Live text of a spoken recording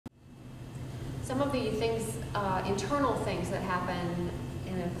some of the things, internal things that happen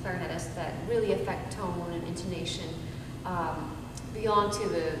in a clarinetist that really affect tone and intonation belong to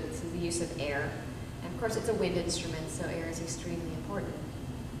the use of air. And of course it's a wind instrument, so air is extremely important.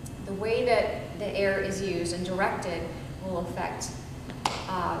 The way that the air is used and directed will affect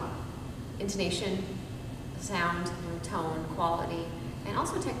intonation, sound, tone, quality, and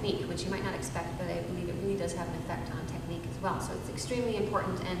also technique, which you might not expect, but I believe it really does have an effect on technique as well. So it's extremely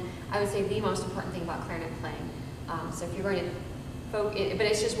important, and I would say the most important thing about clarinet playing. So if you're going to but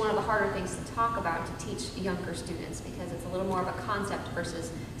it's just one of the harder things to talk about to teach younger students because it's a little more of a concept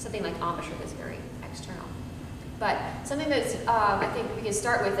versus something like embouchure that's very external. But something that's I think we can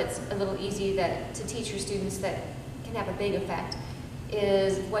start with that's a little easy to teach your students that can have a big effect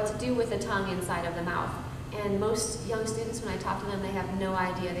is what to do with the tongue inside of the mouth. And most young students, when I talk to them, they have no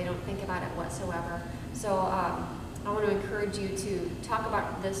idea. They don't think about it whatsoever. So I want to encourage you to talk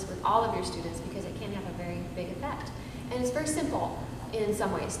about this with all of your students because it can have a very big effect. And it's very simple in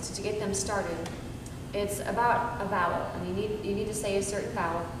some ways to get them started. It's about a vowel, and you need to say a certain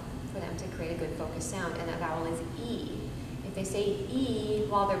vowel for them to create a good focused sound, and that vowel is E. If they say E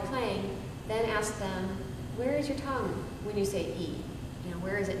while they're playing, then ask them, where is your tongue when you say E? You know,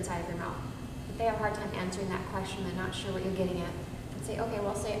 where is it inside of your mouth? If they have a hard time answering that question, they're not sure what you're getting at, then say, okay,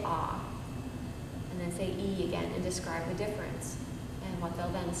 well, say ah, and then say E again and describe the difference. And what they'll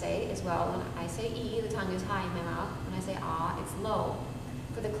then say is, well, when I say E, the tongue is high in my mouth. When I say ah, it's low.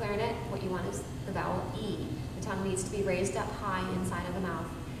 For the clarinet, what you want is the vowel E. The tongue needs to be raised up high inside of the mouth.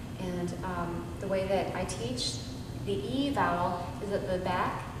 And the way that I teach the E vowel is at the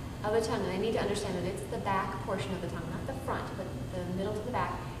back of the tongue. And I need to understand that it's the back portion of the tongue, not the front, but the middle to the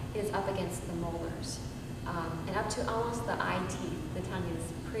back is up against the molars. And up to almost the eye teeth, the tongue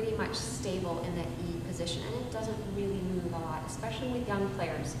is pretty much stable in that E position, and it doesn't really move a lot, especially with young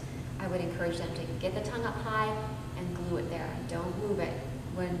players. I would encourage them to get the tongue up high and glue it there. Don't move it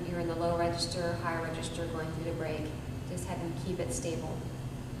when you're in the low register, high register, going through the break. Just have them keep it stable.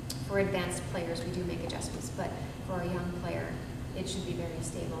 For advanced players, we do make adjustments, but for a young player, it should be very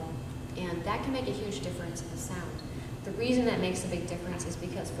stable. And that can make a huge difference in the sound. The reason that makes a big difference is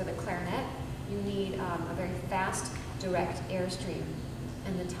because for the clarinet, you need a very fast, direct airstream.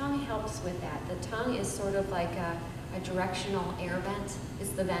 And the tongue helps with that. The tongue is sort of like a directional air vent.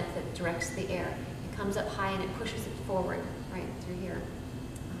 It's the vent that directs the air. It comes up high and it pushes it forward, right through here.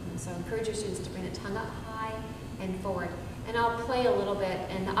 So encourage your students to bring the tongue up high and forward. And I'll play a little bit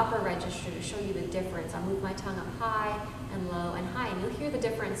in the upper register to show you the difference. I'll move my tongue up high and low and high, and you'll hear the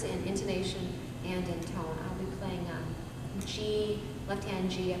difference in intonation and in tone. I'll be playing G, left hand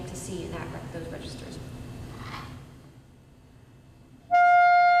G up to C in those registers.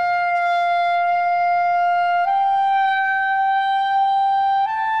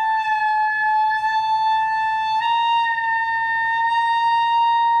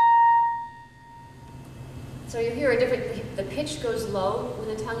 So you hear a different, the pitch goes low when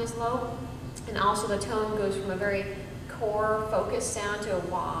the tongue is low, and also the tone goes from a very core focused sound to a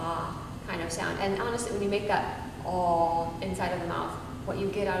wah kind of sound. And honestly, when you make that all inside of the mouth, what you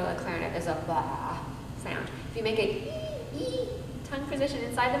get out of the clarinet is a bah sound. If you make a ee tongue position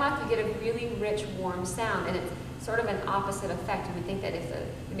inside the mouth, you get a really rich, warm sound, and it's sort of an opposite effect. You would think that if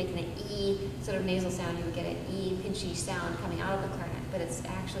you're making an E sort of nasal sound, you would get an E pinchy sound coming out of the clarinet, but it's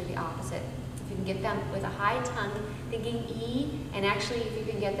actually the opposite. You can get them with a high tongue thinking E, and actually if you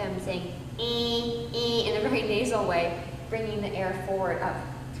can get them saying E in a very nasal way, bringing the air forward up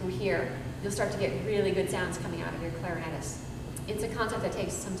through here, you'll start to get really good sounds coming out of your clarinetist. It's a concept that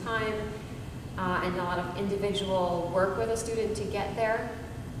takes some time and a lot of individual work with a student to get there.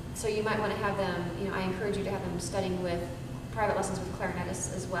 So you might want to have them, I encourage you to have them studying with private lessons with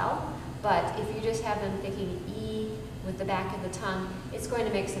clarinetists as well. But if you just have them thinking E with the back of the tongue, it's going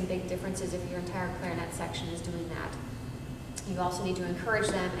to make some big differences if your entire clarinet section is doing that. You also need to encourage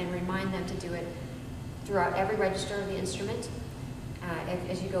them and remind them to do it throughout every register of the instrument.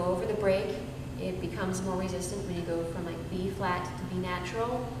 As you go over the break, it becomes more resistant when you go from like B flat to B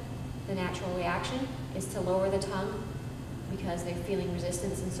natural. The natural reaction is to lower the tongue because they're feeling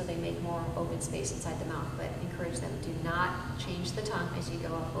resistance, and so they make more open space inside the mouth. But encourage them, do not change the tongue as you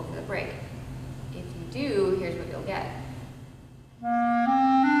go up over the break. If you do, here's what you'll get.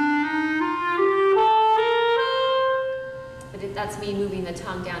 But that's me moving the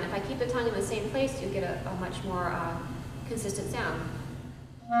tongue down. If I keep the tongue in the same place, you'll get a much more consistent sound.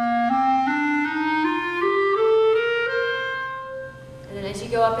 And then as you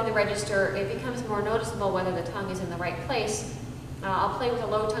go up in the register, it becomes more noticeable whether the tongue is in the right place. I'll play with a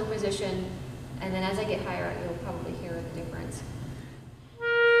low tongue position, and then as I get higher, you'll probably hear the difference.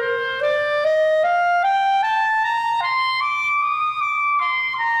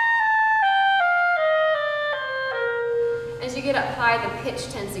 why the pitch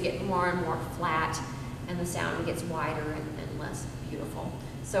tends to get more and more flat and the sound gets wider and less beautiful.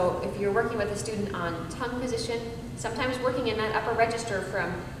 So if you're working with a student on tongue position, sometimes working in that upper register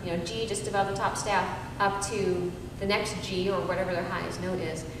from G just above the top staff up to the next G or whatever their highest note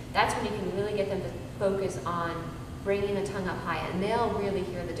is, that's when you can really get them to focus on bringing the tongue up high, and they'll really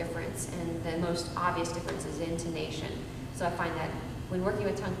hear the difference, and the most obvious difference is intonation. So I find that when working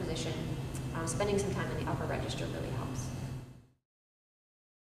with tongue position, spending some time in the upper register really helps.